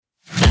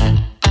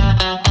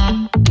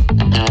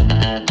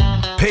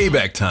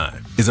Payback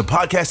Time is a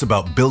podcast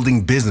about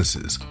building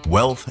businesses,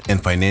 wealth,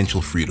 and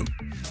financial freedom.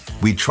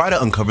 We try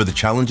to uncover the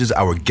challenges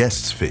our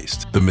guests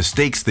faced, the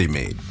mistakes they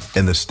made,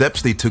 and the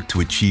steps they took to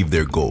achieve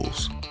their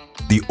goals.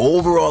 The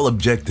overall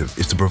objective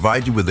is to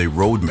provide you with a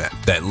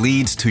roadmap that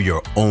leads to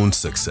your own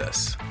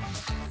success.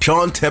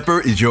 Sean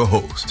Tepper is your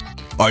host.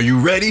 Are you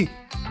ready?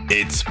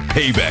 It's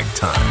Payback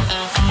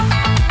Time.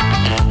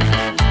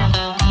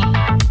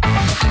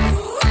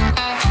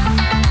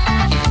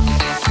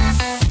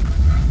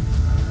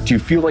 Do you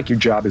feel like your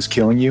job is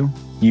killing you?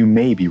 You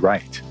may be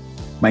right.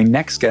 My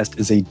next guest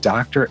is a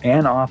doctor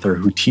and author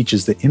who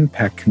teaches the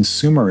impact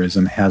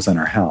consumerism has on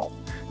our health.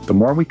 The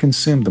more we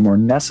consume, the more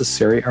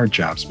necessary our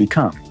jobs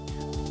become.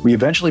 We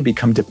eventually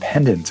become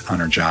dependent on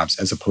our jobs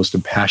as opposed to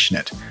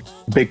passionate.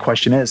 The big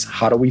question is,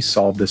 how do we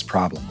solve this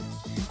problem?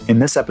 In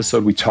this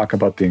episode, we talk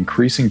about the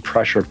increasing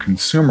pressure of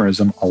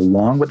consumerism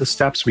along with the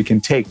steps we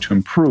can take to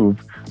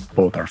improve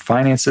both our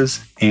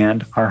finances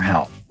and our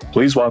health.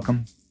 Please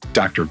welcome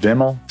Dr.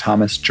 Vimal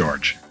Thomas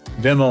George.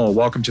 Vimal,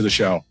 welcome to the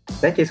show.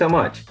 Thank you so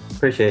much.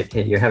 Appreciate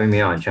you having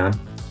me on, Sean.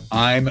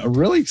 I'm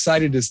really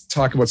excited to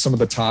talk about some of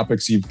the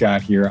topics you've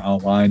got here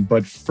outlined.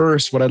 But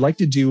first, what I'd like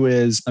to do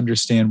is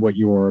understand what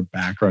your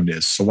background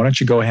is. So why don't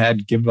you go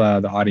ahead, give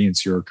the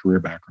audience your career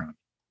background.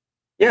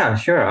 Yeah,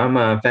 sure. I'm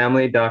a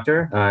family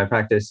doctor. I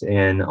practice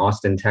in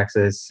Austin,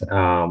 Texas.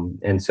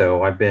 And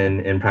so I've been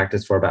in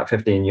practice for about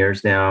 15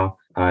 years now.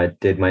 I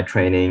did my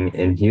training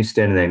in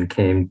Houston and then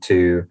came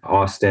to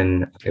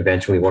Austin,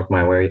 eventually worked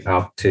my way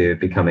up to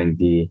becoming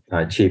the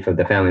chief of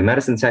the family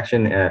medicine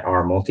section at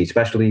our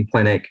multi-specialty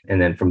clinic.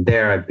 And then from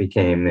there, I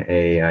became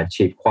a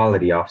chief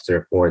quality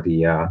officer for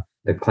the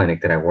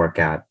clinic that I work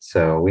at.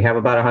 So we have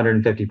about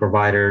 150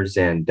 providers.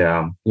 And,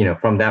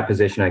 from that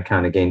position, I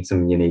kind of gained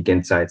some unique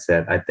insights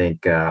that I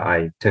think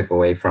I took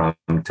away from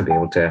to be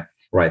able to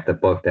write the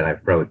book that I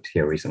wrote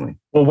here recently.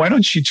 Well, why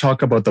don't you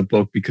talk about the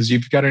book? Because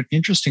you've got an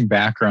interesting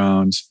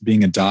background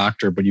being a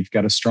doctor, but you've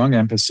got a strong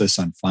emphasis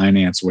on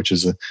finance, which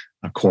is a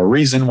core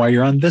reason why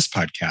you're on this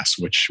podcast,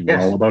 which we're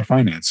all about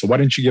finance. So why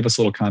don't you give us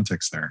a little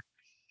context there?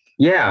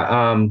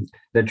 Yeah,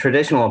 the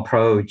traditional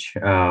approach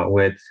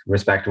with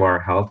respect to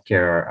our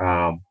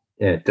healthcare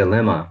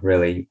dilemma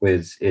really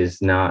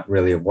is not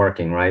really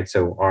working, right?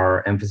 So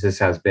our emphasis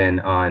has been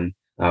on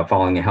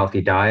following a healthy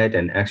diet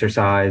and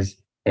exercise.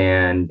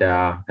 And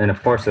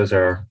of course, those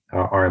are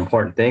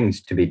important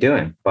things to be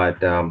doing. But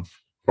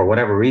for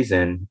whatever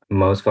reason,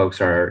 most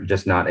folks are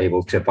just not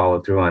able to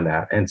follow through on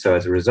that. And so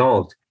as a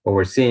result, what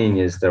we're seeing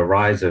is the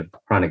rise of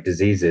chronic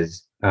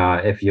diseases.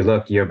 If you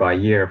look year by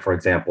year, for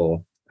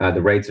example,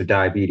 the rates of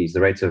diabetes,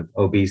 the rates of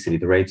obesity,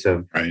 the rates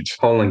of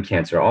colon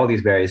cancer, all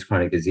these various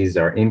chronic diseases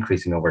are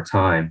increasing over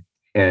time.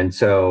 And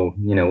so,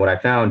 what I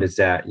found is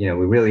that, we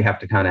really have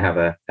to kind of have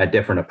a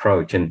different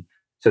approach. And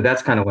so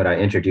that's kind of what I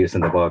introduce in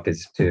the book,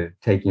 is to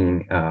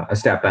taking a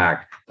step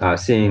back,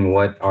 seeing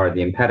what are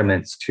the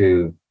impediments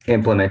to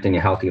implementing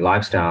a healthy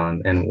lifestyle.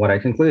 And what I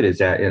conclude is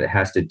that it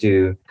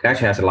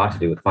actually has a lot to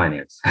do with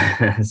finance.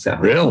 So,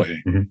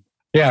 really? Mm-hmm.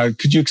 Yeah.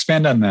 Could you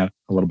expand on that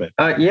a little bit?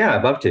 Yeah,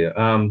 I'd love to.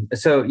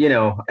 So,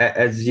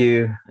 as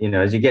you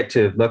get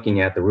to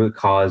looking at the root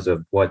cause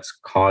of what's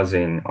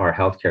causing our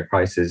healthcare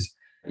crisis,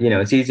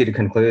 it's easy to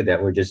conclude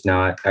that we're just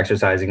not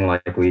exercising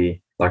like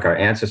our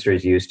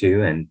ancestors used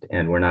to,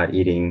 and we're not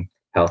eating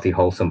healthy,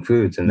 wholesome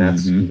foods. And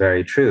that's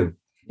very true.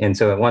 And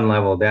so at one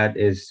level, that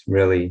is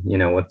really,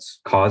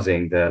 what's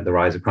causing the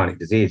rise of chronic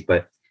disease.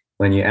 But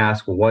when you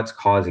ask, well, what's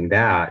causing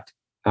that,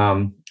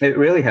 it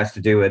really has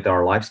to do with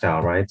our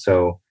lifestyle, right?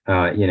 So,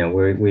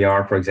 we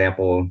are, for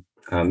example,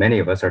 many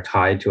of us are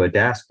tied to a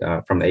desk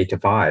from 8 to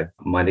 5,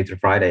 Monday through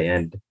Friday.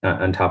 And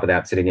on top of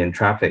that, sitting in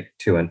traffic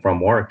to and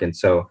from work. And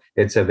so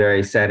it's a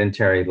very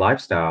sedentary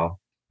lifestyle.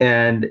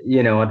 And,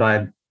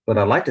 what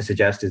I'd like to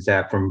suggest is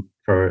that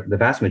for the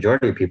vast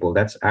majority of people,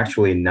 that's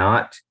actually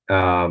not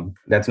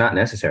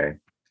necessary.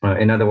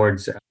 In other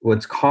words,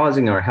 what's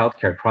causing our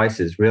healthcare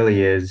crisis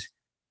really is,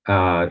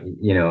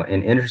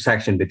 an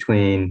intersection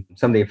between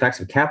some of the effects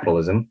of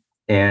capitalism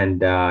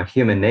and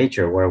human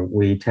nature, where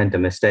we tend to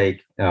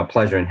mistake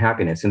pleasure and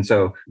happiness. And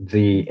so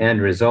the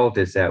end result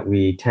is that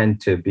we tend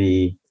to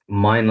be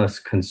mindless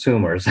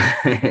consumers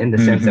in the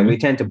sense that we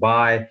tend to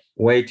buy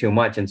way too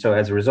much. And so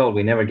as a result,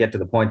 we never get to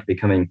the point of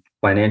becoming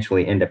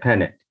financially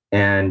independent.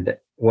 And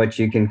what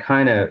you can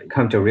kind of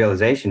come to a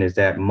realization is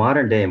that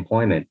modern day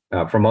employment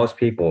for most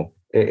people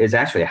is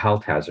actually a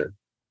health hazard.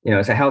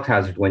 It's a health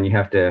hazard when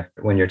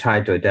you're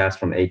tied to a desk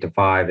from 8 to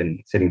 5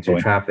 and sitting through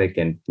traffic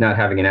and not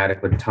having an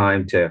adequate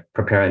time to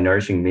prepare a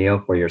nourishing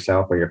meal for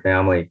yourself or your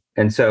family.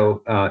 And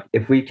so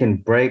if we can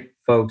break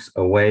folks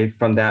away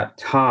from that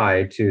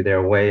tie to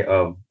their way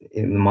of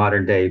in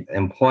modern day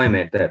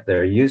employment that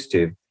they're used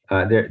to,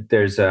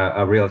 there's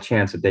a real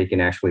chance that they can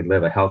actually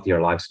live a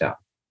healthier lifestyle.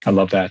 I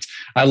love that.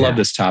 I love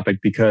this topic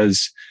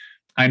because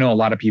I know a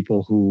lot of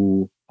people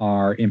who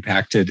are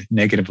impacted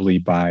negatively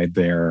by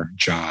their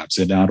jobs.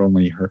 It not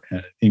only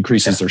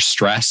increases their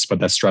stress, but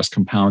that stress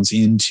compounds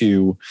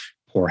into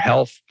poor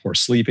health, poor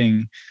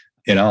sleeping.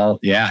 It all,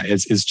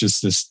 it's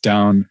just this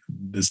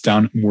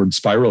downward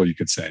spiral, you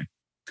could say.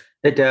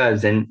 It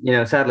does. And,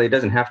 sadly, it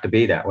doesn't have to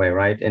be that way,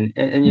 right? And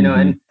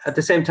at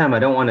the same time, I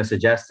don't want to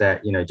suggest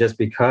that, just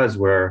because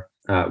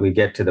we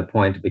get to the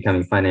point of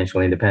becoming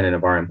financially independent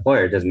of our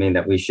employer doesn't mean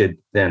that we should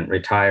then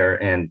retire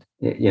and,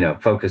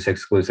 focus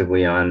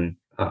exclusively on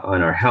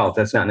our health.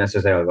 That's not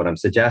necessarily what I'm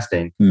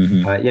suggesting.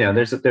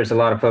 There's a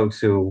lot of folks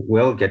who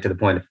will get to the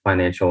point of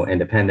financial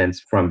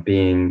independence from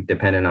being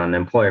dependent on an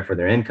employer for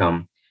their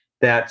income.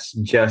 That's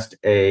just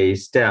a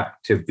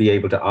step to be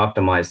able to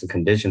optimize the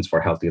conditions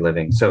for healthy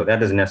living. So that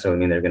doesn't necessarily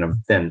mean they're going to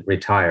then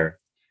retire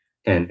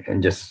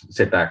and just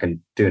sit back and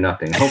do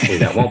nothing. Hopefully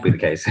that won't be the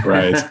case.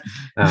 Right.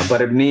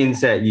 But it means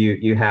that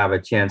you have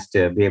a chance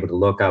to be able to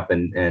look up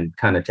and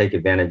kind of take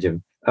advantage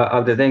of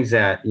the things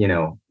that,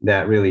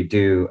 that really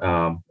do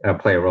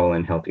play a role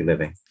in healthy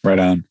living. Right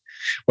on.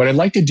 What I'd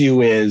like to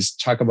do is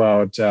talk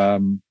about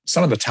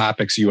some of the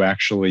topics you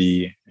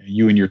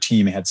and your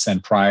team had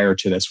sent prior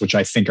to this, which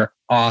I think are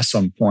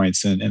awesome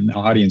points. And the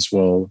audience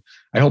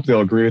I hope they'll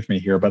agree with me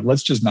here, but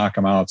let's just knock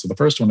them out. So the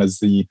first one is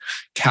the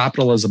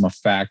capitalism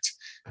effect,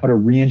 how to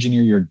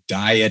re-engineer your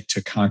diet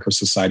to conquer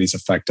society's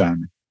effect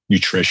on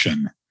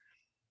nutrition.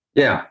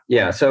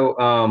 Yeah. So,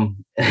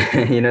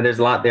 there's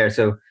a lot there.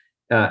 So,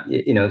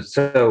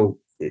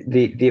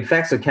 the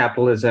effects of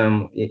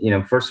capitalism,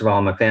 first of all,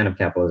 I'm a fan of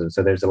capitalism.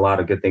 So there's a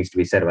lot of good things to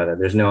be said about that.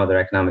 There's no other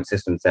economic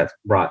systems that's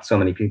brought so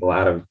many people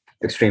out of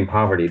extreme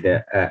poverty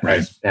that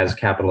as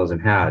capitalism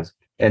has.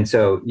 And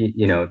so,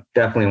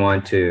 definitely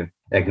want to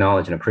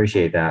acknowledge and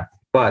appreciate that.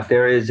 But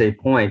there is a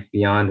point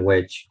beyond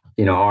which,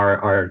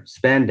 our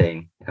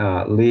spending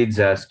leads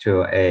us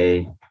to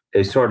a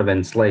sort of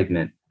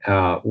enslavement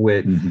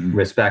with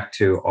respect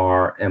to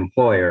our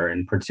employer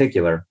in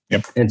particular.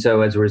 Yep. And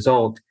so as a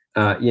result,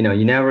 you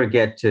never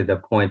get to the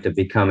point of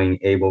becoming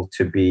able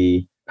to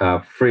be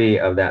free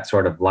of that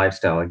sort of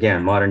lifestyle.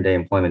 Again, modern day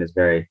employment is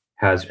very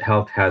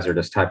health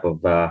hazardous type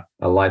of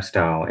a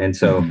lifestyle. And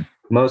so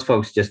most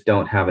folks just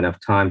don't have enough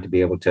time to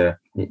be able to,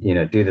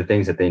 do the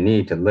things that they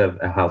need to live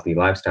a healthy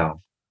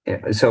lifestyle.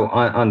 So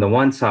on the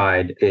one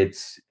side,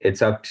 it's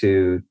up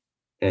to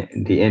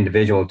the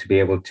individual to be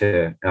able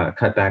to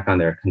cut back on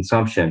their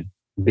consumption,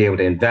 be able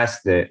to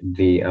invest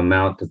the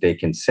amount that they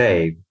can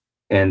save,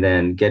 and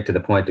then get to the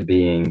point of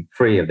being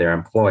free of their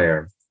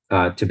employer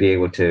to be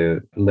able to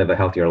live a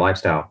healthier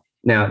lifestyle.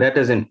 Now, that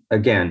doesn't,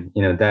 again,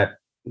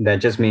 that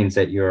just means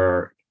that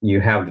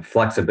you have the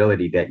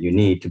flexibility that you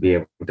need to be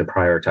able to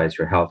prioritize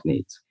your health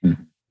needs.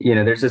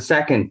 There's a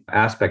second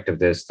aspect of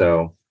this,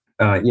 though.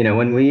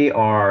 When we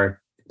are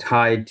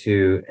tied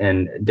to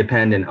and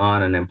dependent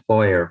on an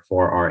employer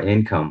for our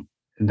income,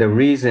 the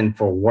reason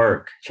for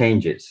work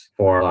changes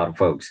for a lot of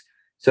folks.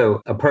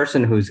 So a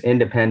person who's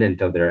independent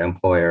of their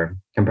employer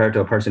compared to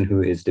a person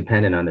who is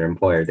dependent on their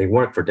employer, they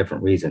work for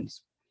different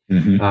reasons.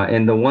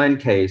 In the one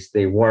case,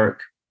 they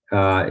work,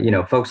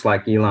 folks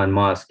like Elon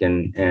Musk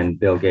and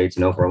Bill Gates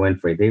and Oprah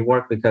Winfrey, they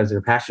work because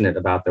they're passionate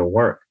about their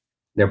work.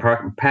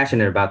 They're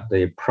passionate about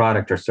the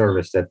product or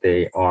service that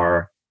they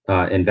are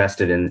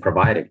invested in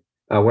providing.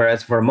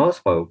 Whereas for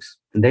most folks,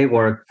 they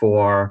work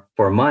for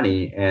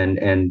money, and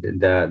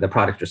the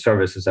product or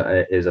service is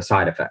a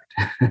side effect.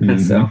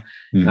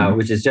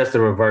 Which is just the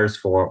reverse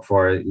for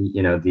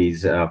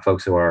these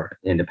folks who are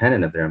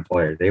independent of their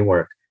employer. They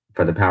work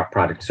for the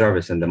product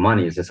service, and the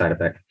money is a side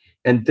effect.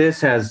 And this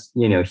has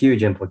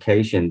huge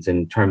implications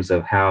in terms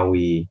of how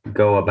we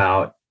go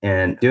about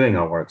and doing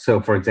our work.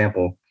 So, for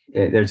example,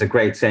 there's a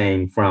great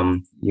saying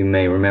you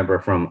may remember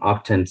from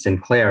Upton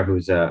Sinclair,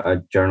 who's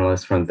a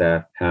journalist from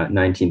the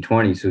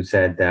 1920s, who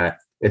said that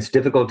it's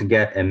difficult to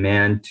get a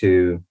man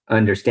to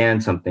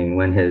understand something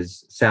when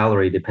his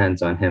salary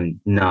depends on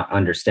him not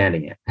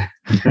understanding it.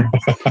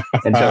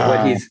 And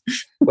so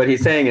what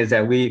he's saying is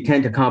that we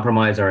tend to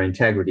compromise our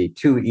integrity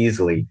too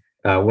easily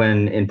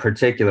in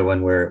particular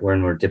when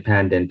we're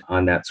dependent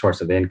on that source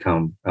of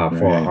income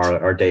for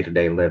our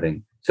day-to-day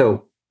living.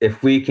 So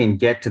if we can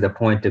get to the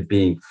point of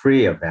being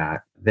free of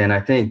that, then I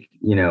think,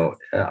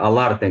 a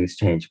lot of things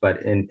change,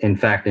 but in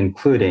fact,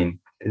 including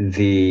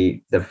the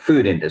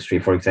food industry,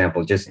 for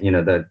example, just,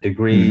 the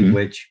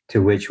degree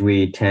to which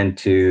we tend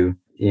to,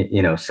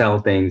 sell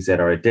things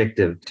that are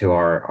addictive to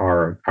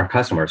our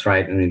customers,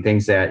 right? I mean,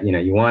 things that,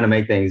 you want to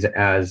make things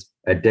as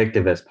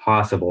addictive as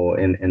possible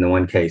in the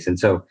one case. And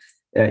so,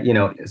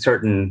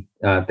 certain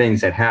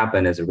things that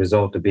happen as a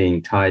result of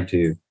being tied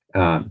to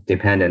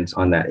dependence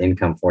on that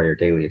income for your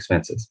daily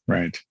expenses.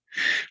 Right.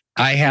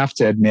 I have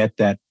to admit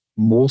that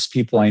most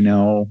people I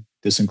know,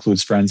 this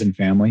includes friends and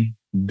family,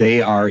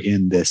 they are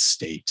in this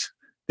state.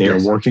 They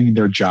are working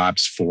their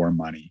jobs for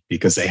money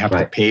because they have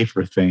to pay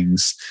for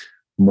things,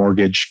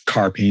 mortgage,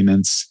 car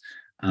payments,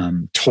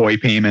 toy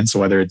payments,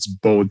 whether it's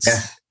boats,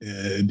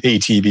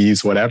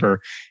 ATVs,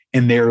 whatever.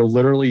 And they're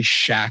literally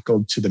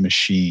shackled to the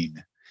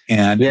machine.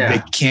 And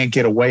they can't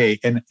get away.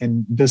 And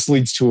this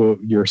leads to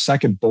your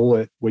second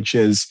bullet, which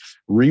is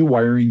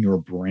rewiring your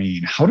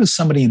brain. How does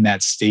somebody in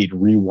that state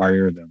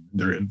rewire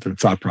their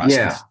thought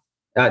process?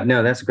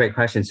 No, that's a great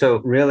question. So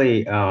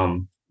really,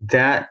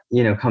 that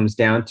comes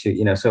down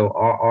to so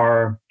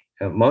our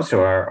most of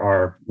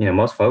our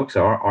most folks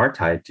are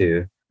tied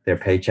to their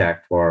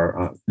paycheck for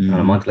on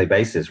a monthly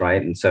basis,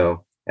 right? And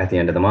so at the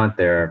end of the month,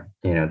 they're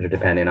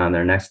depending on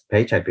their next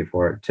paycheck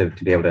to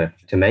be able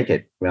to make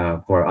it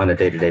for on a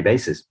day-to-day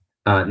basis.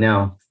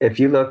 Now, if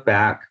you look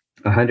back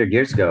 100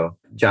 years ago,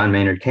 John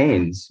Maynard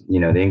Keynes,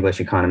 the English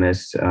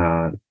economist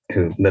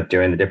who lived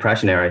during the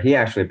Depression era, he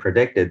actually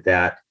predicted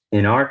that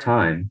in our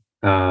time,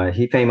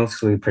 he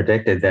famously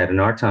predicted that in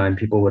our time,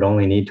 people would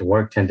only need to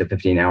work 10 to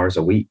 15 hours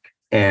a week,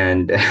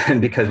 and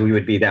because we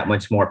would be that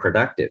much more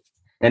productive.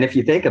 And if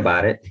you think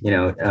about it,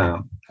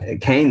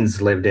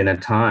 Keynes lived in a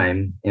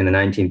time in the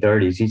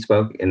 1930s. He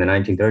spoke in the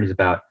 1930s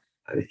about,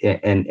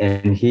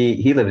 and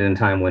he lived in a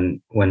time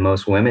when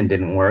most women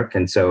didn't work,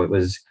 and so it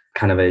was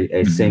kind of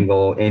a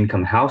single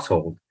income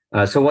household.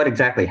 So what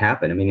exactly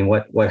happened? I mean,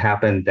 what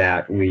happened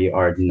that we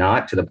are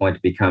not to the point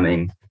of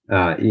becoming,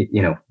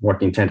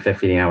 working 10 to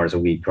 15 hours a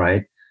week,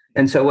 right?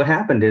 And so what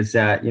happened is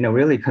that,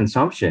 really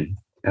consumption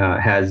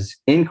has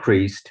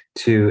increased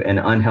to an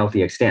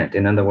unhealthy extent.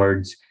 In other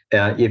words,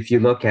 if you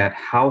look at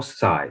house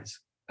size,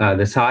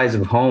 the size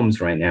of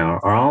homes right now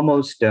are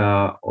almost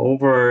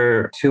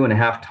over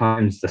 2.5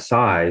 times the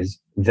size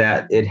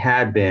that it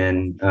had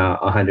been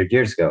 100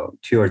 years ago,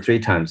 2 or 3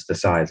 times the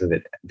size of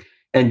it.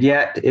 And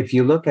yet, if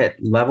you look at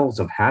levels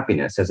of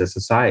happiness as a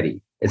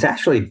society, it's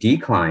actually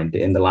declined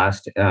in the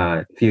last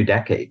few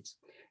decades.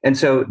 And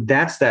so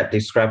that's that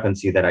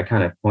discrepancy that I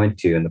kind of point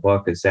to in the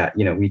book, is that,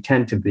 we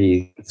tend to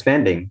be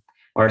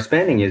our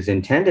spending is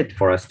intended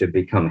for us to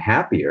become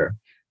happier,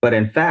 but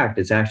in fact,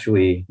 it's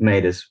actually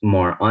made us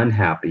more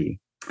unhappy,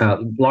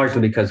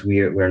 largely because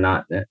we're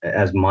not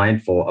as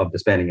mindful of the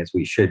spending as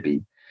we should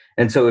be.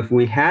 And so if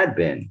we had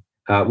been,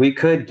 we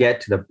could get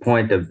to the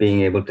point of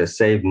being able to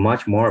save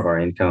much more of our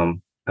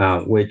income,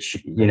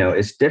 which,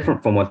 is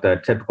different from what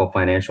the typical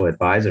financial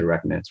advisor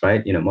recommends,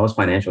 right? Most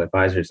financial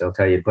advisors, they'll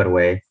tell you to put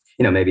away,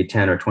 maybe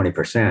 10 or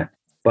 20%.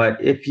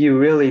 But if you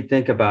really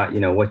think about,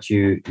 what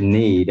you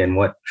need and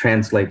what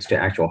translates to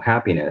actual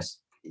happiness,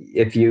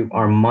 if you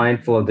are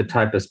mindful of the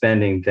type of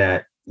spending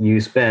that you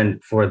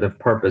spend for the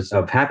purpose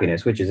of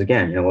happiness, which is,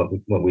 again,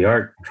 what we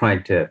are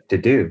trying to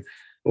do,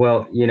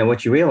 well,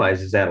 what you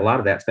realize is that a lot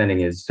of that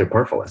spending is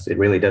superfluous. It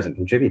really doesn't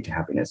contribute to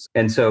happiness.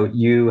 And so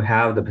you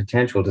have the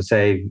potential to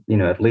save,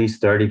 at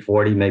least 30,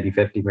 40, maybe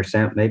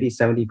 50%, maybe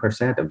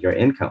 70% of your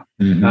income.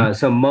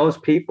 So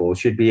most people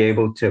should be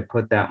able to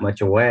put that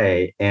much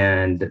away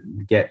and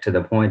get to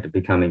the point of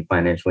becoming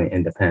financially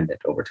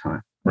independent over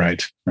time.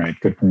 Right.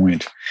 Good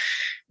point.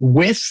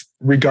 With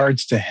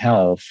regards to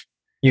health,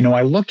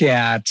 I look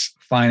at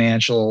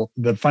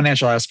the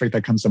financial aspect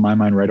that comes to my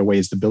mind right away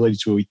is the ability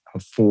to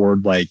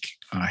afford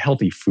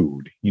healthy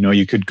food.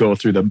 You could go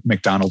through the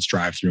McDonald's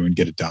drive-through and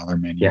get a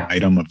 $1 menu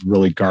item of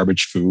really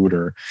garbage food,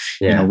 or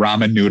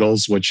ramen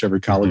noodles, which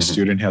every college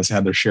student has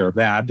had their share of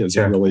that. Is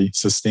it really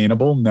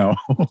sustainable? No,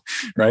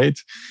 right?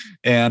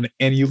 And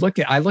I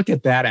look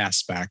at that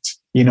aspect.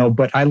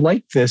 But I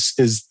like this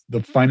is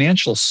the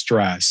financial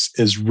stress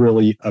is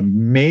really a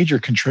major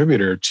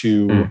contributor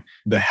to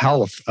the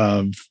health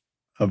of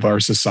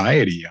our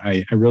society.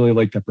 I really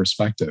like that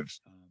perspective.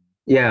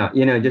 Yeah,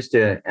 just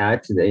to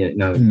add to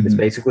that, it's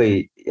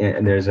basically,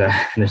 and there's a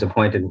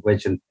point in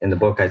which in the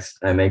book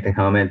I make the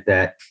comment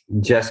that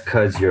just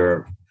because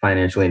you're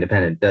financially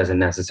independent doesn't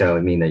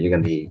necessarily mean that you're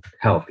going to be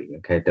healthy.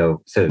 Okay,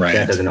 so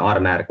that doesn't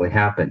automatically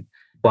happen.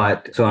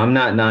 But so I'm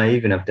not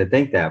naive enough to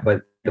think that.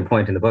 But the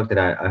point in the book that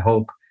I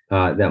hope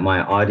that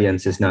my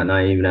audience is not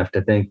naive enough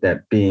to think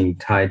that being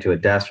tied to a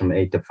desk from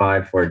 8 to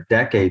 5 for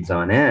decades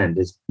on end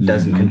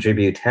doesn't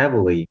contribute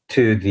heavily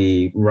to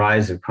the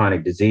rise of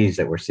chronic disease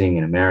that we're seeing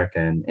in America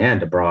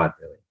and abroad,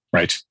 really.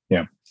 Right.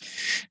 Yeah.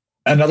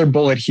 Another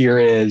bullet here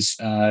is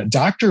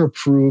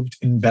doctor-approved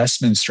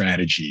investment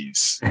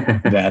strategies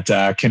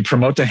that can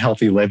promote a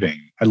healthy living.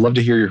 I'd love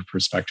to hear your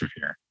perspective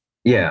here.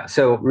 Yeah.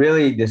 So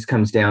really, this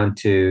comes down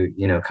to,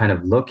 kind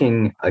of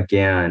looking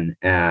again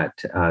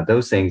at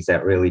those things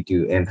that really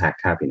do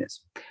impact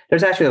happiness.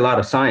 There's actually a lot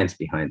of science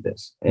behind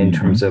this in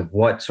terms of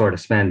what sort of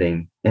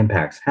spending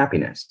impacts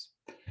happiness.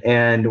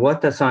 And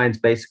what the science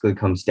basically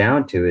comes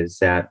down to is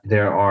that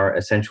there are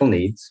essential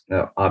needs,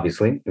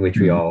 obviously, which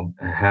we all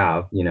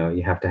have.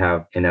 You have to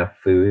have enough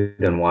food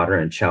and water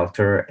and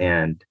shelter,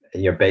 and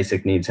your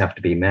basic needs have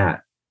to be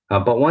met.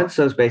 But once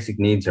those basic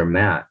needs are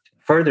met,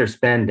 further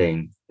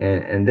spending,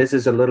 and this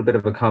is a little bit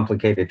of a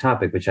complicated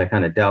topic, which I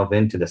kind of delve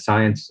into the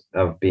science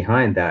of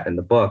behind that in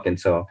the book. And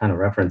so I'll kind of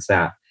reference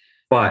that.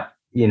 But,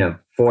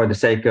 for the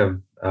sake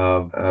of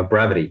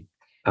brevity,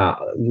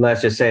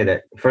 let's just say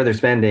that further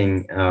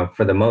spending,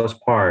 for the most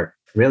part,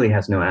 really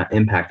has no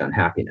impact on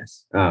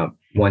happiness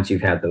once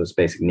you've had those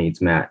basic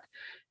needs met.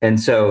 And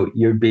so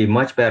you'd be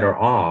much better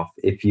off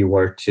if you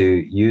were to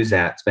use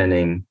that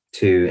spending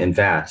to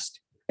invest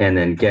and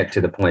then get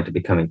to the point of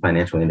becoming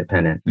financially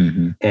independent.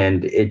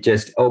 And it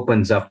just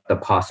opens up the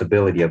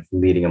possibility of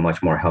leading a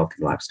much more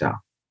healthy lifestyle.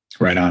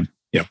 Right on.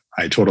 Yep,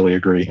 I totally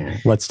agree. Yeah.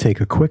 Let's take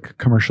a quick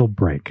commercial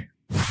break.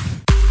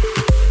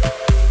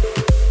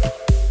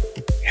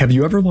 Have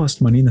you ever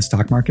lost money in the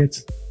stock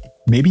markets?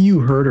 Maybe you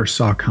heard or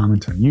saw a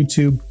comment on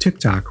YouTube,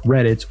 TikTok,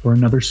 Reddit, or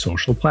another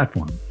social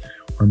platform.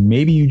 Or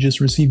maybe you just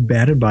received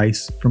bad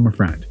advice from a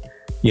friend.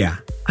 Yeah,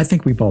 I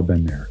think we've all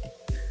been there.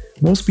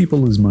 Most people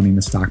lose money in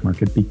the stock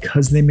market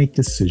because they make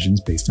decisions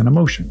based on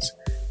emotions.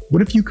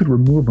 What if you could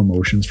remove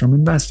emotions from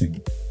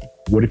investing?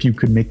 What if you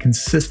could make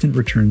consistent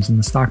returns in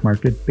the stock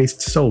market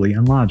based solely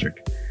on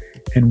logic?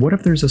 And what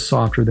if there's a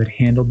software that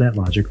handled that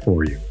logic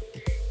for you?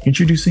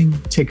 Introducing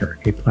Ticker,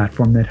 a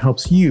platform that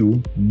helps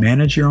you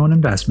manage your own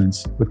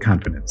investments with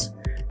confidence.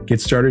 Get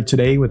started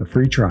today with a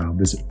free trial.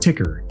 Visit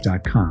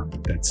Ticker.com.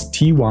 That's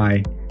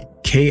TYKR.com.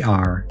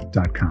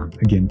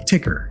 Again,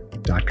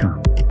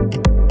 Ticker.com.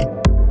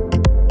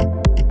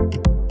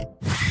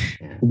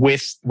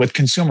 With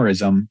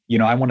consumerism,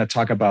 I want to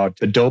talk about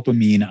the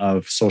dopamine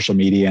of social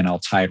media, and I'll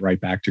tie it right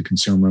back to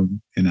consumer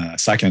in a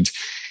second.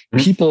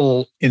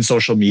 People in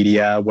social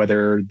media,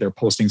 whether they're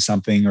posting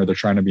something or they're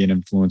trying to be an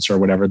influencer or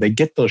whatever, they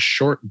get those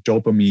short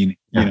dopamine,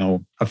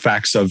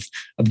 effects of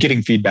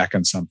getting feedback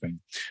on something.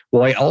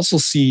 Well, I also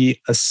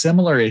see a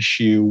similar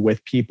issue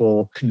with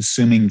people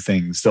consuming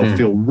things. They'll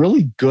feel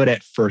really good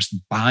at first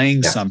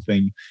buying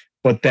something,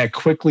 but that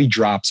quickly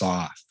drops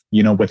off,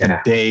 within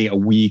a day, a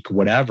week,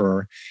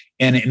 whatever.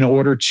 And in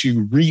order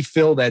to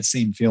refill that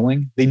same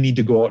feeling, they need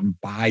to go out and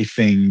buy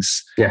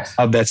things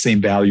of that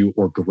same value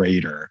or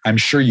greater. I'm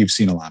sure you've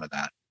seen a lot of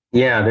that.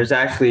 Yeah, there's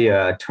actually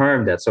a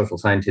term that social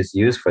scientists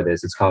use for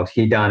this. It's called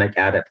hedonic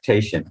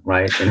adaptation,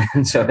 right?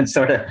 And so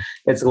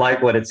it's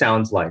like what it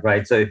sounds like,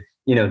 right? So,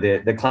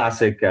 the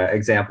classic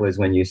example is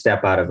when you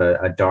step out of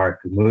a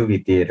dark movie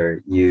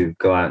theater, you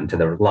go out into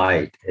the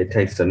light. It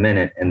takes a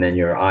minute, and then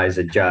your eyes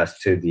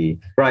adjust to the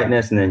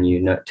brightness, and then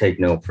you take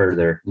no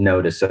further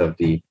notice of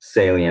the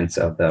salience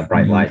of the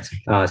bright lights.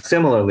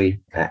 Similarly,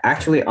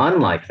 actually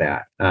unlike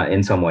that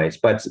in some ways,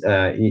 but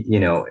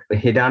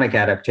hedonic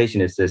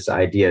adaptation is this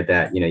idea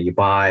that you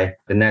buy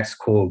the next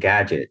cool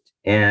gadget,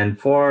 and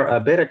for a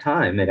bit of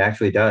time, it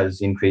actually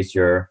does increase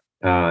your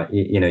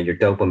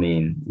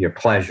dopamine, your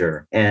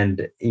pleasure.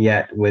 And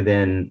yet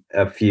within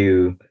a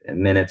few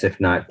minutes, if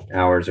not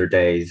hours or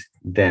days,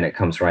 then it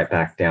comes right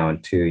back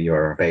down to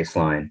your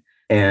baseline.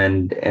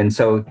 And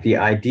so the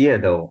idea,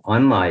 though,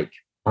 unlike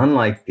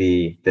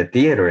the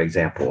theater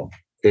example,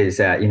 is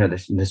that,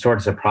 the sort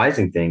of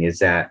surprising thing is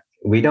that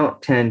we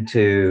don't tend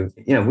to,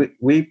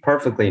 we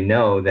perfectly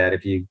know that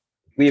if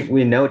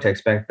we know to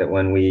expect that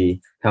when we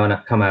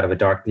come out of a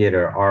dark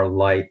theater,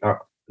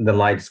 the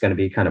light is going to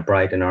be kind of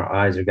bright and our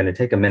eyes are going to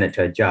take a minute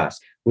to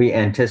adjust. We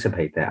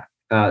anticipate that.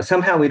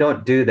 Somehow we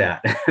don't do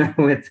that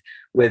with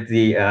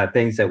the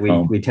things that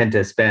we tend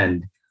to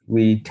spend.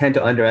 We tend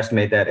to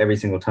underestimate that every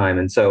single time.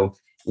 And so,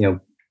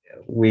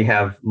 we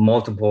have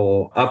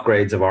multiple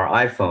upgrades of our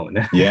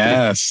iPhone.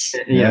 Yes.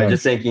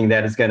 Just thinking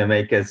that it's going to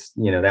make us,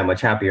 that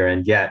much happier.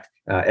 And yet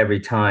every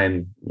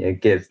time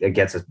it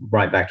gets us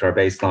right back to our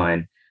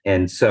baseline.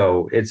 And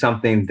so it's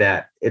something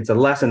that it's a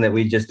lesson that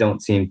we just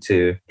don't seem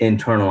to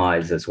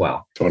internalize as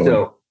well. Totally.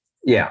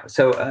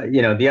 So,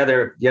 the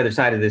other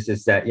side of this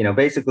is that,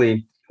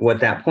 basically what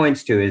that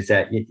points to is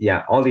that,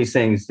 all these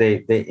things,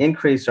 they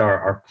increase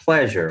our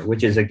pleasure,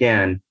 which is,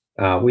 again,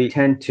 we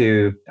tend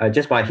to,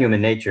 just by human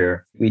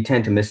nature, we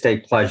tend to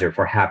mistake pleasure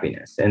for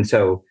happiness. And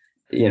so,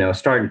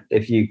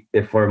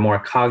 if we're more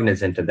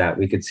cognizant of that,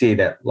 we could see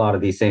that a lot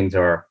of these things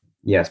are,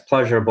 yes,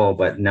 pleasurable,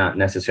 but not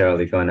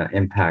necessarily going to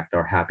impact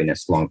our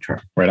happiness long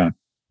term. Right on.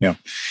 Yeah.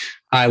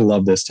 I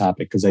love this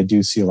topic because I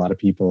do see a lot of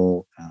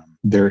people,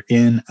 they're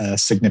in a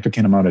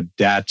significant amount of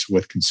debt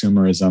with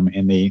consumerism,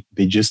 and they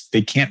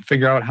can't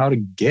figure out how to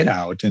get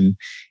out. And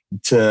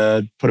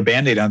to put a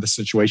Band-Aid on the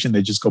situation,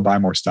 they just go buy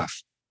more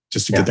stuff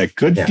just to get that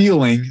good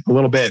feeling a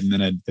little bit, and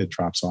then it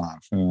drops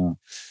off.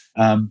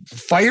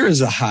 Fire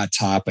is a hot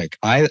topic.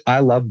 I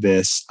love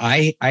this.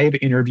 I have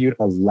interviewed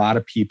a lot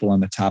of people on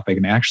the topic,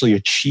 and actually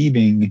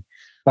achieving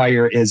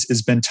fire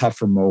has been tough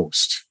for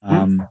most.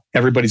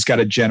 Everybody's got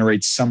to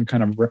generate some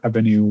kind of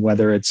revenue,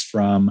 whether it's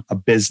from a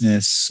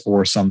business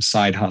or some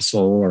side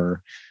hustle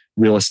or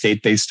real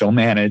estate they still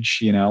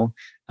manage.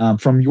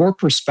 From your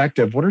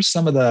perspective, what are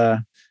some of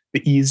the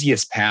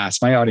easiest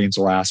paths? My audience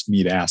will ask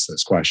me to ask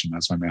this question.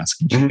 That's why I'm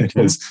asking you. It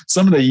is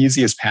some of the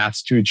easiest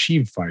paths to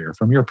achieve fire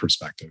from your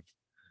perspective.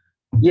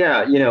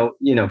 Yeah,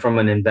 from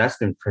an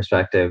investment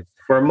perspective,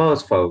 for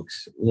most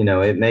folks,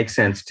 it makes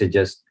sense to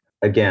just,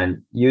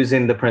 again,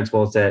 using the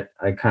principles that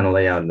I kind of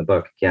lay out in the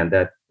book, again,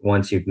 that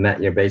once you've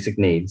met your basic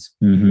needs,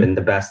 then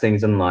the best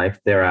things in life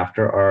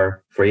thereafter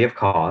are free of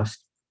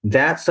cost.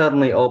 That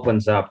suddenly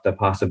opens up the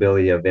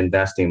possibility of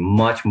investing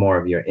much more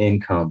of your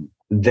income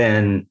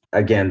than,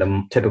 again,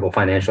 the typical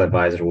financial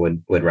advisor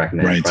would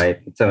recommend, right?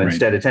 So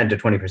instead of 10 to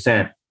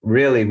 20%,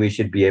 really, we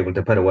should be able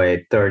to put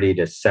away 30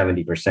 to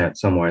 70%,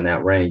 somewhere in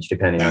that range,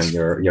 depending on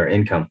your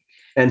income.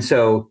 And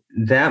so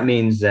that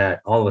means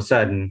that all of a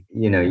sudden,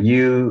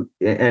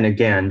 and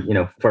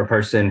again, for a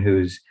person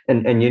who's,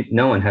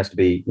 no one has to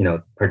be,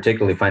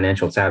 particularly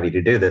financial savvy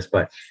to do this,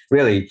 but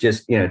really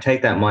just,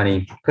 take that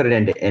money, put it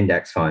into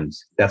index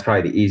funds. That's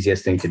probably the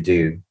easiest thing to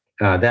do.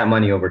 That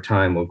money over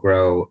time will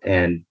grow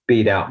and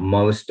beat out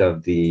most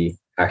of the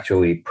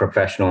actually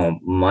professional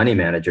money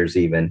managers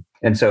even.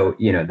 And so,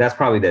 that's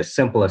probably the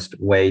simplest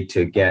way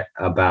to get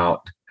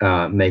about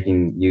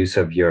making use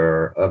of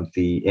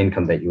the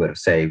income that you would have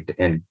saved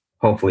and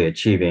hopefully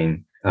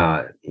achieving,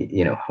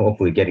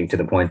 hopefully getting to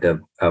the point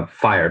of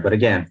FIRE. But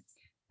again,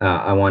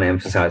 I want to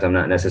emphasize I'm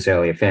not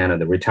necessarily a fan of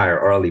the retire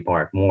early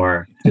part,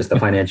 more just the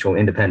financial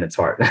independence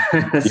part.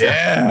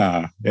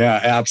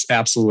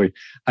 Absolutely.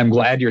 I'm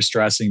glad you're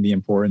stressing the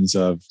importance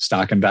of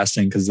stock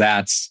investing, because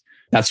that's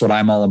what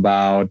I'm all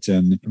about.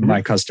 And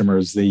my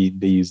customers, they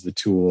use the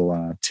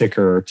tool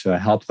Ticker to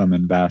help them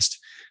invest.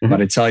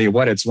 But I tell you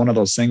what, it's one of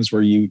those things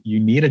where you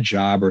need a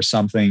job or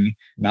something,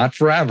 not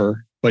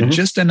forever, but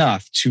just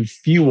enough to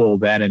fuel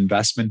that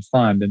investment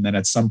fund. And then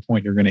at some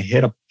point, you're going to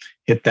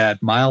hit that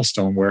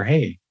milestone where,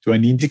 hey, do I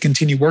need to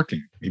continue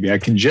working? Maybe I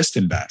can just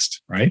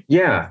invest, right?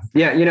 Yeah.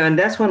 And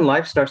that's when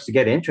life starts to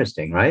get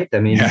interesting, right? I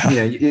mean,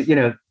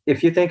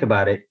 if you think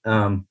about it,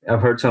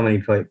 I've heard so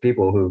many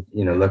people who,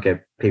 look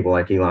at people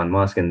like Elon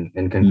Musk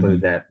and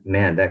conclude that,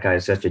 man, that guy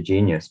is such a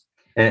genius.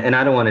 And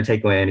I don't want to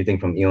take away anything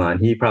from Elon.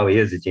 He probably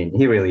is a genius.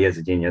 He really is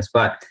a genius.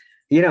 But,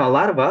 a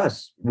lot of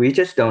us, we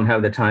just don't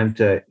have the time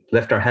to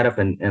lift our head up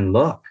and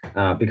look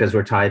because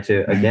we're tied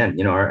to, again,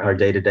 our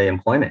day-to-day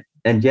employment.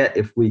 And yet,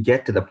 if we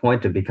get to the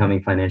point of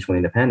becoming financially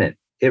independent,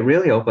 it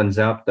really opens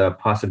up the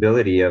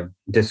possibility of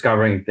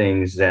discovering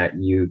things that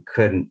you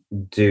couldn't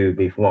do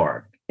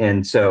before.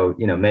 And so,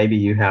 maybe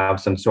you have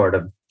some sort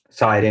of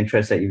side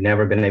interest that you've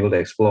never been able to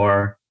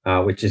explore,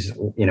 which is,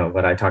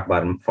 what I talk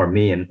about for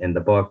me in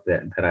the book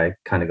that I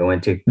kind of go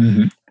into.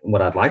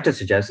 What I'd like to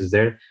suggest is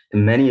there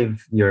many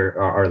of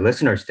our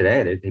listeners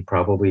today, they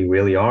probably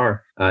really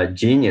are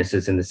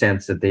geniuses in the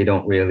sense that they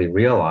don't really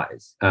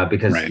realize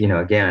because,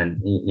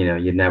 again,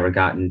 you've never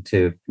gotten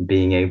to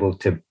being able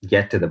to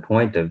get to the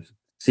point of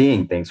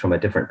seeing things from a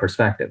different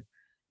perspective.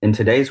 In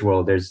today's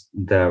world, there's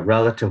the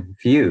relative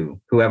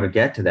few who ever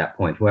get to that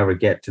point, who ever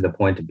get to the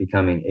point of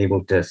becoming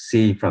able to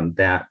see from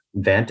that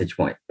vantage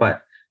point.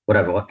 But what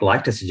I would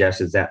like to suggest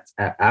is that's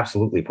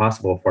absolutely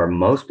possible for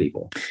most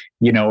people.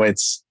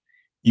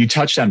 You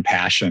touched on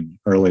passion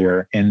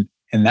earlier, and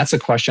that's a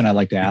question I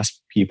like to ask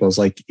people is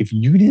like, if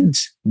you didn't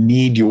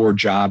need your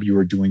job you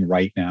are doing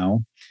right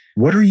now,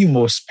 what are you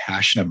most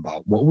passionate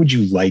about? What would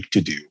you like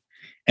to do?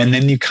 And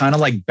then you kind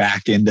of like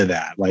back into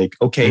that. Like,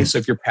 okay, so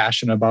if you're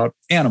passionate about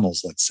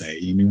animals, let's say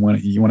you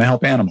want to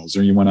help animals,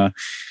 or you want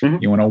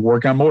to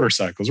work on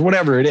motorcycles, or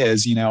whatever it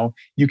is,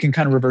 you can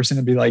kind of reverse it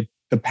and be like,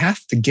 the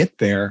path to get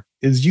there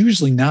is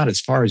usually not as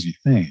far as you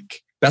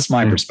think. That's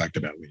my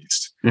perspective, at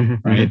least.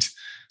 Right.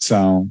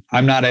 So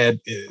I'm not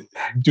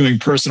doing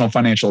personal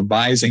financial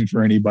advising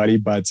for anybody,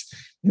 but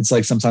it's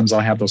like sometimes I'll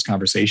have those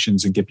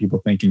conversations and get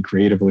people thinking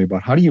creatively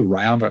about how do you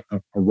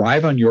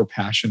arrive on your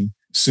passion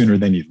sooner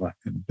than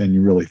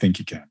you really think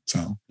you can.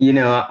 So,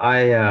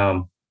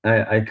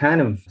 I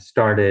kind of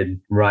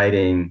started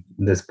writing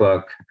this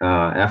book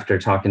after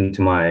talking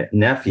to my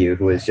nephew,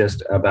 who was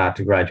just about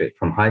to graduate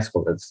from high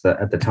school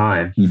at the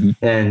time,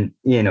 and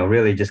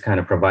really just kind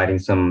of providing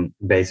some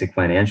basic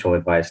financial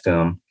advice to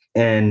him.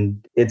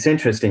 And it's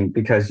interesting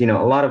because, a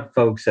lot of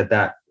folks at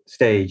that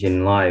stage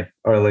in life,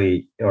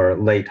 early or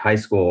late high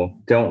school,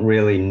 don't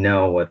really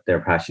know what they're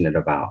passionate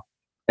about.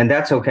 And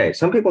that's okay.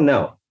 Some people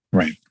know.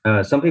 Right.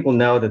 Some people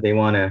know that they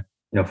want to,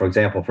 for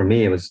example, for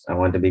me, I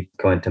wanted to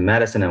go into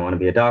medicine. I want to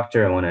be a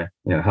doctor. I want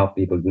to, help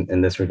people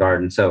in this regard.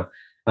 And so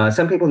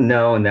some people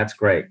know, and that's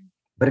great.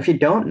 But if you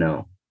don't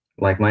know,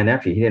 like my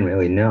nephew, he didn't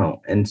really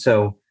know. And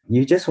so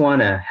you just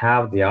want to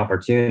have the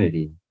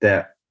opportunity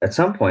that at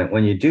some point,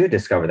 when you do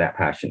discover that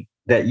passion,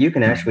 that you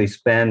can actually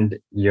spend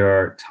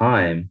your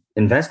time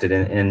invested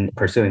in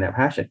pursuing that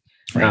passion.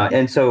 Right.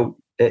 And so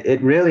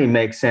it really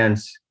makes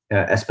sense,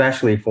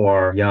 especially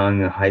for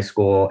young high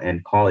school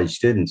and college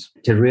students,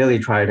 to really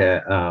try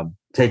to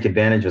take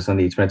advantage of some of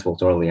these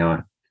principles early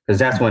on, because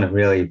that's when it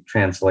really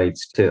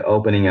translates to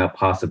opening up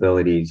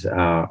possibilities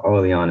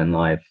early on in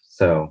life.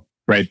 So,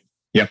 right.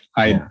 Yep.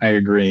 I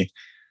agree.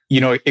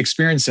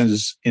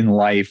 Experiences in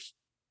life,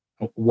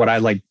 what I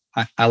like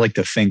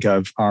to think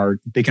of are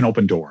they can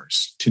open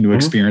doors to new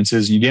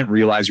experiences. You didn't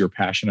realize you're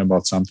passionate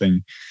about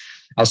something.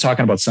 I was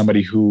talking about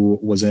somebody who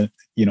was an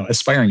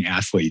aspiring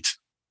athlete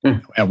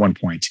at one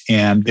point.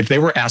 And if they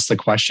were asked the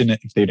question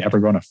if they'd ever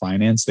go into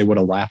finance, they would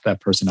have laughed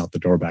that person out the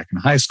door back in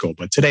high school.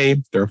 But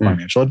today they're a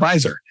financial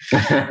advisor.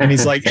 And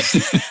he's like,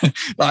 the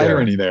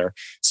irony there.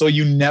 So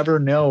you never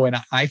know. And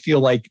I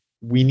feel like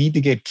we need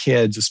to get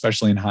kids,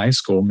 especially in high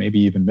school, maybe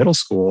even middle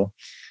school,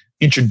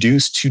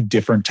 introduced to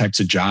different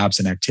types of jobs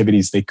and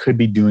activities they could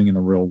be doing in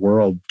the real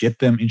world. Get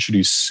them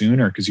introduced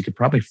sooner, because you could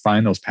probably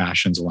find those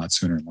passions a lot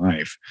sooner in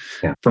life.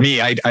 Yeah. For me,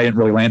 I didn't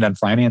really land on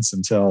finance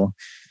until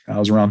I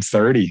was around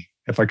 30.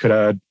 If I could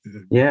have,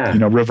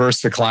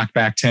 reversed the clock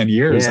back 10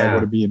 years, I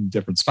would have been in a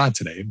different spot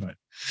today. But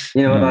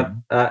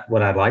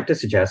what I'd like to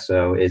suggest,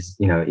 though, is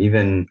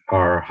even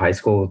our high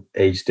school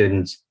age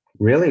students,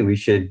 really, we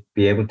should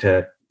be able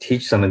to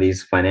teach some of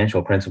these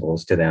financial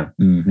principles to them.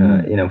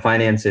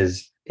 Finance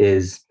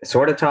is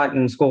sort of taught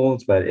in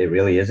schools, but it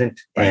really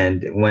isn't. Right.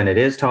 And when it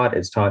is taught,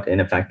 it's taught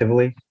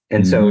ineffectively.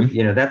 And so,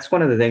 that's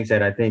one of the things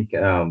that I think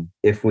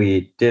if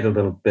we did a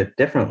little bit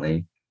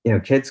differently,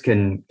 kids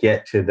can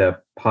get to the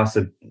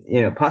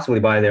possibly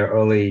by their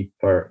early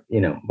or,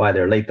 by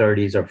their late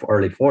 30s or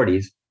early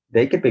 40s,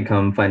 they could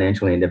become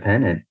financially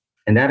independent.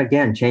 And that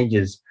again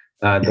changes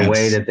the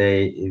way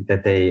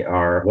that they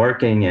are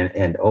working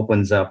and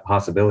opens up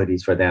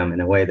possibilities for them in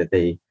a way that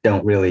they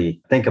don't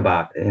really think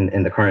about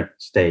in the current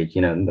stage.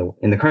 In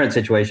the current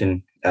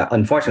situation,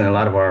 unfortunately, a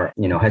lot of our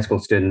high school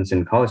students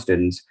and college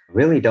students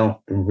really don't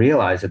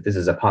realize that this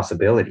is a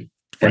possibility.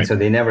 And so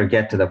they never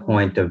get to the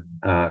point of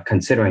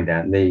considering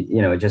that. They,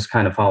 just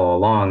kind of follow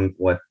along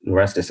what the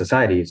rest of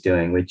society is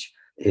doing, which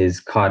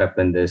is caught up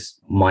in this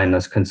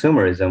mindless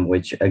consumerism,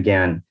 which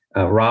again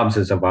robs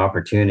us of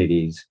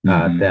opportunities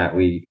that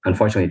we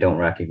unfortunately don't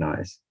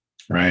recognize.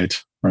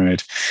 Right.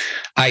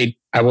 I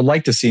would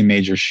like to see a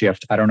major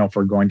shift. I don't know if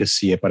we're going to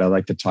see it, but I'd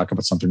like to talk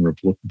about something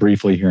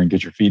briefly here and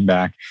get your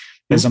feedback.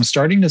 Is I'm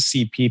starting to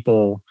see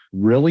people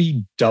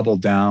really double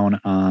down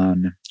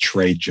on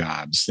trade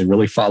jobs. They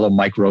really follow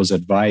Mike Rowe's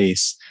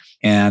advice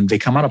and they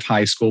come out of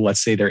high school.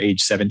 Let's say they're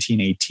age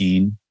 17,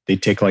 18. They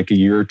take like a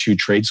year or two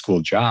trade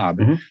school job.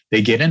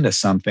 They get into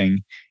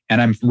something.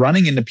 And I'm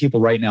running into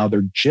people right now,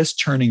 they're just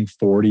turning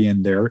 40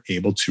 and they're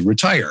able to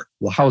retire.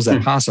 Well, how is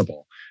that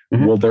possible?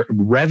 Well, their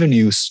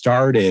revenue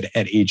started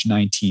at age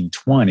 19,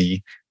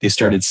 20. They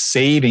started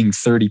saving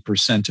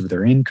 30% of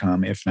their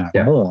income, if not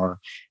more.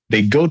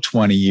 They go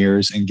 20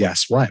 years and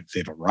guess what?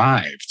 They've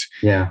arrived.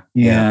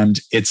 And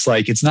it's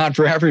like, it's not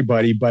for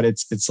everybody, but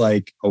it's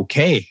like,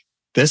 okay,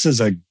 this is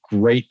a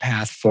great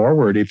path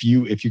forward. If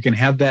you can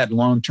have that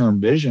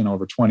long-term vision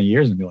over 20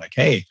 years and be like,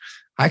 hey,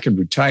 I could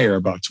retire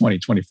about 20,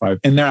 25.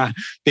 And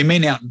they may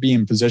not be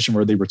in a position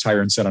where they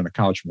retire and sit on a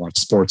couch and watch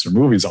sports or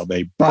movies all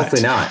day. But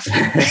hopefully not.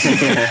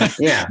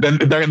 Then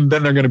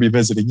they're going to be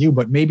visiting you,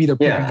 but maybe they're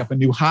picking up a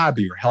new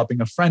hobby or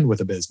helping a friend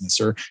with a business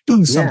or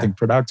doing something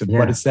productive.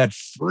 But it's that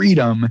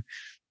freedom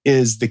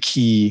is the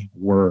key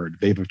word.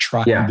 They've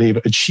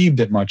achieved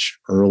it much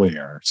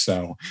earlier.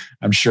 So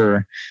I'm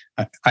sure,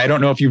 I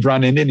don't know if you've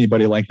run into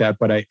anybody like that,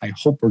 but I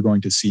hope we're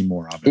going to see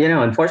more of it.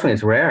 Unfortunately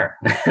it's rare.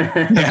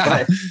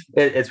 But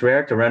it's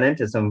rare to run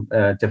into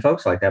to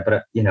folks like that.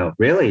 But,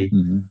 really,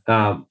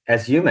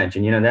 as you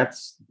mentioned,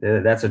 that's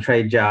a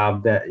trade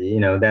job that,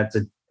 that's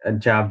a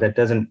job that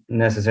doesn't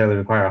necessarily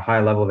require a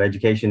high level of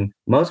education.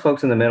 Most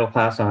folks in the middle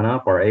class on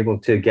up are able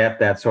to get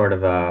that sort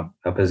of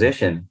a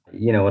position.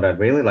 What I'd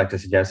really like to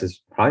suggest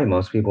is probably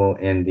most people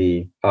in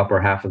the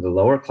upper half of the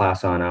lower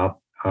class on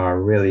up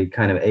are really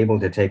kind of able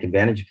to take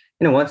advantage.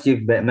 Once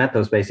you've met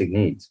those basic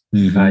needs,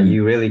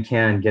 you really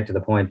can get to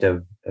the point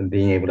of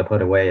being able to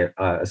put away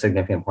a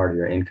significant part of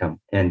your income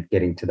and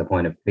getting to the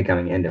point of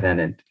becoming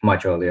independent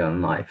much earlier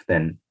in life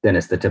than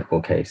is the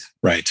typical case.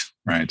 Right.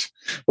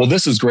 Well,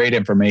 this is great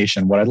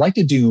information. What I'd like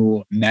to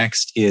do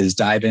next is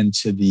dive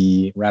into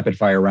the rapid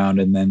fire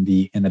round. And then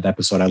the end of the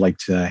episode, I'd like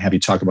to have you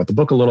talk about the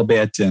book a little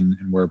bit and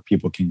where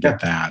people can get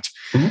that.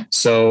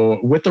 So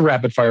with the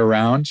rapid fire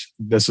round,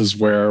 this is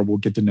where we'll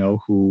get to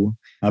know who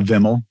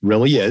Vimal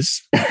really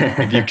is.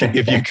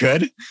 If you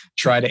could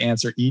try to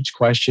answer each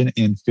question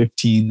in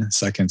 15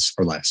 seconds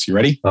or less. You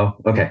ready? Oh,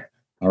 okay.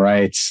 All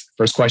right.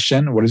 First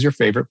question. What is your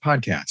favorite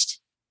podcast?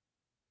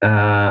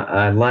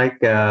 I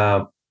like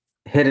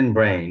Hidden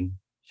Brain,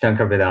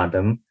 Shankar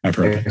Vedantam. I've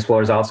heard it.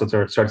 Explores all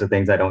sorts of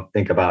things I don't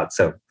think about.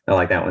 So I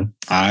like that one.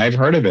 I've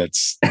heard of it.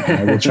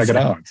 I will check it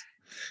out.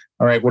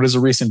 All right. What is a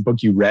recent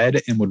book you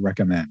read and would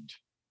recommend?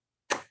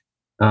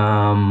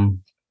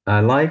 I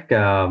like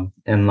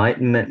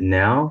Enlightenment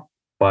Now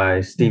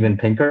by Steven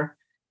Pinker.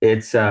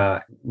 It's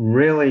a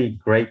really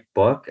great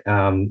book.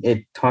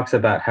 It talks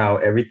about how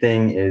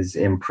everything is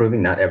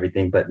improving, not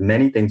everything, but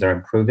many things are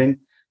improving.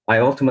 I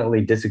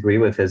ultimately disagree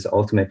with his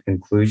ultimate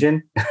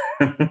conclusion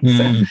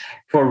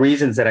for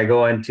reasons that I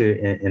go into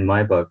in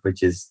my book,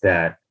 which is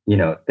that,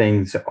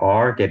 things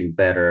are getting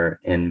better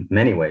in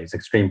many ways.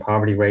 Extreme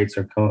poverty rates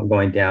are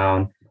going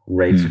down.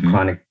 Rates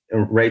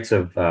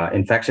of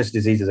infectious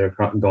diseases are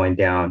going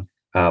down.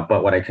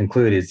 But what I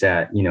conclude is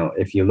that,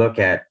 if you look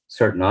at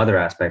certain other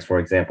aspects, for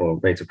example,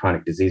 rates of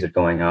chronic disease are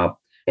going up.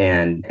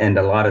 And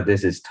a lot of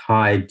this is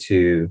tied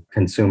to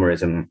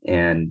consumerism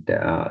and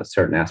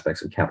certain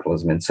aspects of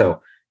capitalism. And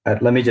so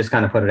let me just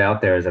kind of put it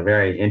out there as a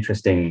very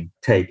interesting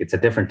take. It's a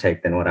different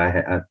take than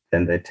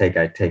than the take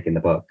I take in the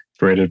book.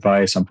 Great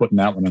advice. I'm putting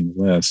that one on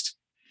the list.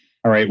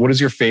 All right. What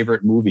is your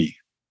favorite movie?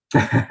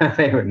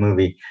 Favorite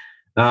movie?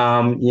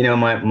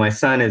 My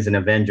son is an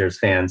Avengers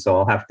fan, so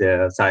I'll have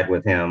to side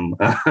with him.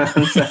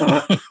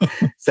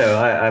 So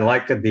I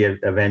like the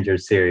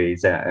Avengers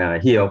series.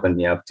 He opened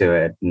me up to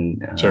it.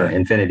 And,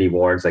 Infinity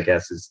Wars, I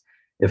guess, is,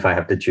 if I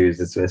have to choose,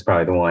 it's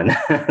probably the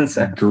one.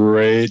 So.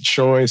 Great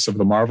choice of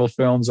the Marvel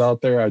films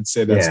out there. I'd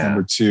say that's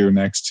number 2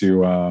 next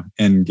to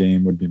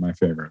Endgame would be my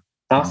favorite.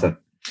 Awesome.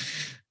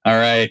 All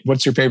right.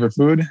 What's your favorite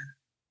food?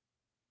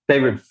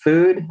 Favorite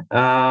food?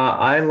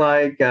 I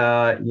like,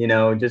 I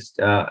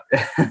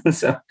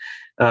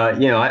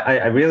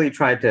really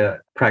try to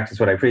practice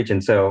what I preach.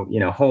 And so,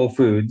 whole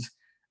foods,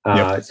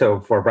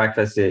 So for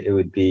breakfast, it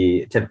would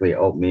be typically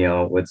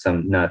oatmeal with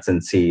some nuts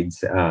and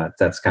seeds.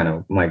 That's kind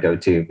of my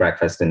go-to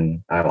breakfast,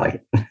 and I like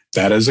it.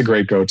 That is a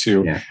great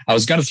go-to. Yeah. I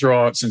was going to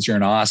throw out, since you're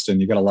in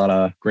Austin, you got a lot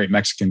of great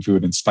Mexican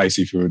food and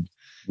spicy food,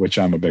 which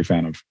I'm a big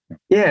fan of.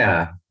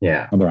 Yeah.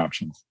 Other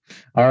options.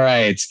 All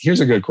right. Here's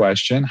a good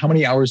question. How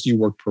many hours do you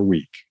work per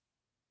week?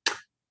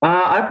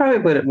 I probably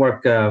would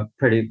work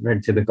pretty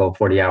typical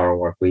 40-hour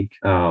work week.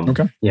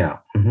 Okay. Yeah.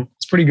 Mm-hmm.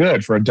 It's pretty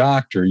good for a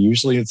doctor.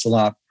 Usually it's a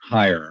lot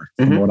higher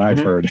from what I've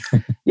heard.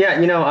 Yeah.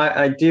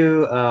 I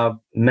do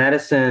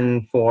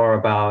medicine for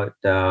about,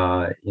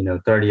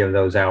 30 of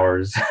those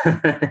hours.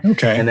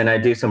 Okay. And then I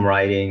do some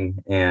writing,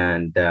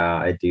 and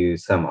I do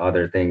some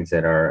other things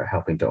that are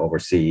helping to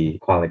oversee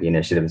quality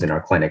initiatives in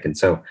our clinic. And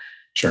so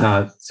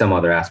some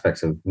other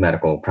aspects of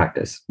medical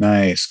practice.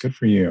 Nice. Good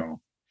for you.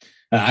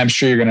 I'm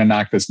sure you're going to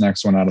knock this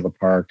next one out of the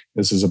park.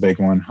 This is a big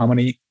one. How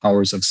many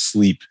hours of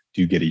sleep do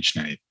you get each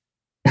night?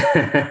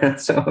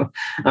 So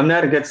I'm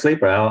not a good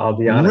sleeper. I'll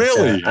be honest.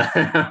 Really?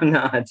 I'm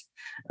not.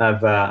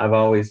 I've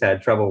always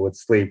had trouble with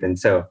sleep, and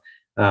so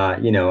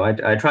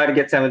I try to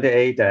get 7 to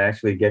 8. I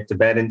actually get to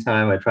bed in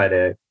time. I try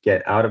to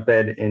get out of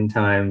bed in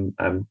time.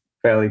 I'm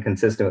fairly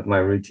consistent with my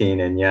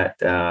routine, and yet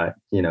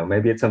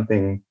maybe it's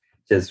something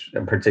just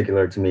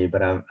particular to me.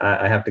 But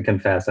I have to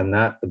confess, I'm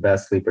not the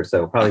best sleeper.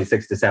 So probably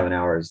 6 to 7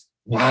 hours.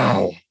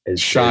 Wow.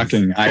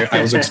 Shocking.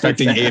 I was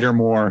expecting 8 or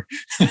more.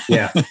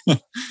 Yeah.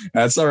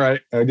 That's all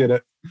right. I did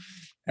it.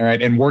 All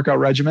right. And workout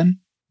regimen?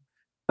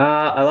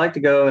 I like to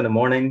go in the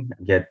morning,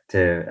 get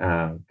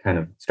to kind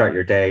of start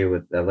your day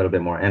with a little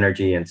bit more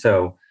energy. And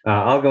so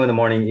I'll go in the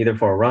morning either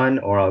for a run,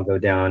 or I'll go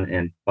down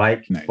and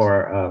bike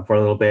for a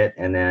little bit.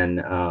 And then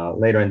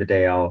later in the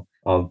day, I'll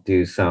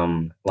do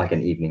some like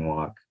an evening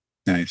walk.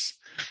 Nice.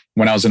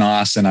 When I was in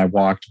Austin, I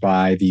walked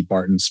by the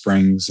Barton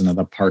Springs and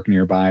the park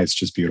nearby. It's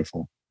just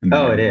beautiful.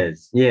 Oh, it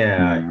is.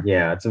 Yeah.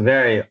 It's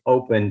very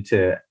open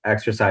to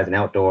exercise and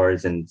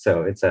outdoors. And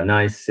so it's a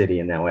nice city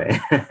in that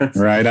way.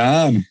 Right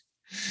on.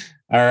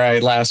 All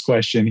right. Last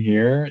question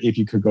here. If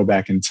you could go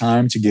back in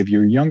time to give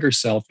your younger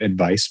self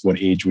advice,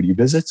 what age would you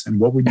visit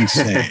and what would you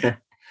say?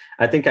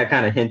 I think I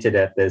kind of hinted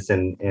at this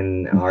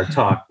in our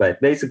talk,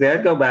 but basically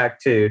I'd go back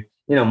to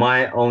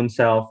my own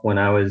self when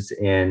I was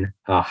in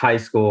high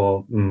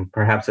school,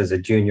 perhaps as a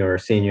junior or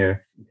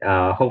senior,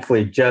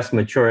 hopefully just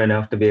mature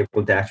enough to be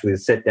able to actually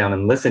sit down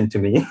and listen to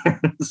me.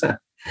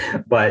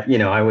 But,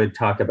 I would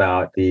talk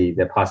about the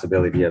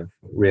possibility of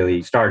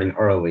really starting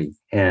early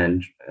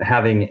and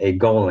having a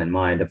goal in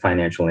mind of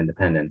financial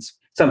independence.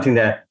 Something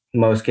that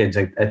most kids,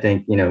 I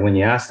think, when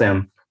you ask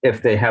them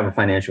if they have a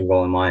financial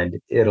goal in mind,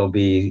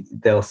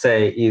 they'll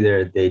say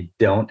either they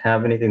don't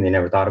have anything, they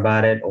never thought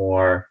about it,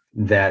 or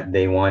that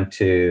they want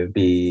to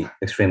be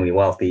extremely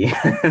wealthy.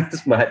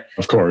 But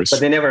of course, but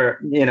they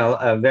never,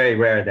 very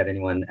rare that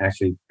anyone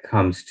actually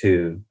comes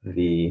to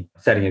the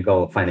setting a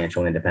goal of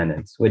financial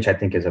independence, which I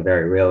think is a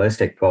very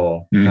realistic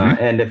goal.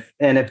 And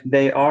if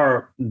they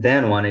are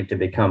then wanting to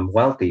become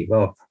wealthy,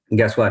 well,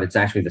 guess what? It's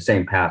actually the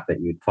same path that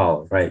you'd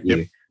follow, right?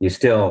 Yep. You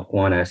still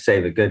want to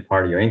save a good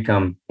part of your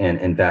income and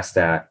invest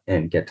that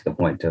and get to the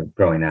point of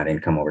growing that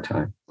income over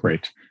time.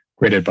 Great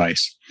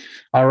advice.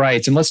 All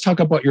right. And let's talk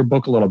about your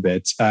book a little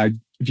bit.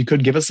 If you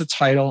could give us the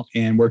title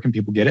and where can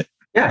people get it?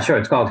 Yeah, sure.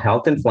 It's called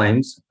Health in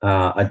Flames,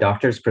 A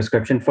Doctor's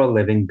Prescription for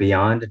Living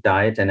Beyond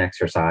Diet and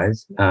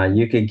Exercise.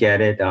 You could get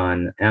it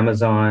on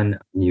Amazon.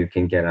 You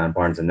can get it on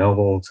Barnes &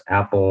 Nobles,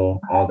 Apple,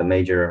 all the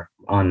major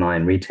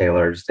online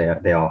retailers.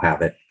 They all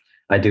have it.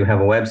 I do have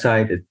a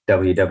website. It's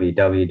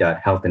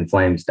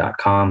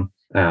www.healthinflames.com,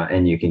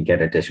 and you can get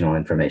additional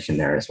information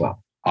there as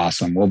well.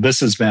 Awesome. Well, this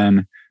has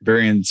been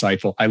very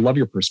insightful. I love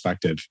your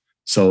perspective.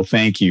 So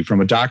thank you.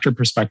 From a doctor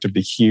perspective,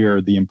 to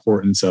hear the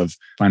importance of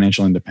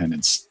financial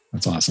independence.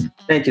 That's awesome.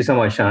 Thank you so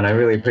much, Sean. I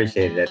really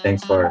appreciated it.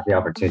 Thanks for the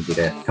opportunity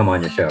to come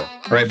on your show.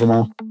 All right,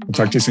 Vimal. We'll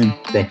talk to you soon.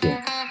 Thank you.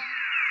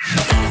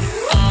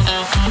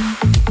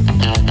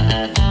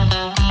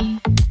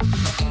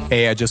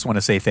 Hey, I just want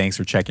to say thanks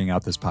for checking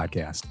out this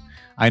podcast.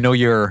 I know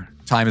your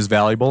time is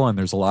valuable and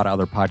there's a lot of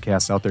other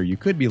podcasts out there you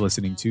could be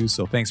listening to,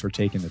 so thanks for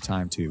taking the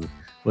time to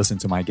listen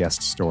to my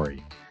guest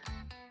story.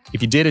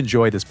 If you did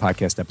enjoy this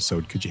podcast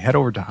episode, could you head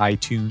over to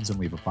iTunes and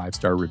leave a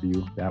 5-star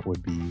review? That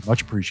would be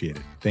much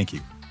appreciated. Thank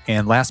you.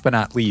 And last but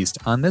not least,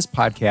 on this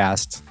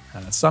podcast,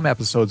 some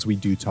episodes we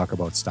do talk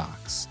about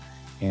stocks.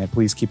 And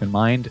please keep in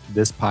mind,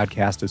 this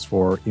podcast is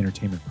for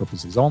entertainment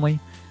purposes only.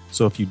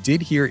 So if you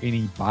did hear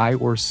any buy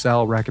or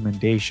sell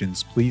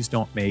recommendations, please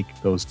don't make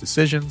those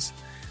decisions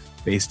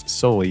based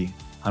solely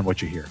on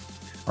what you hear.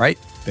 All right.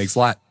 Thanks a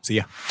lot. See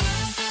ya.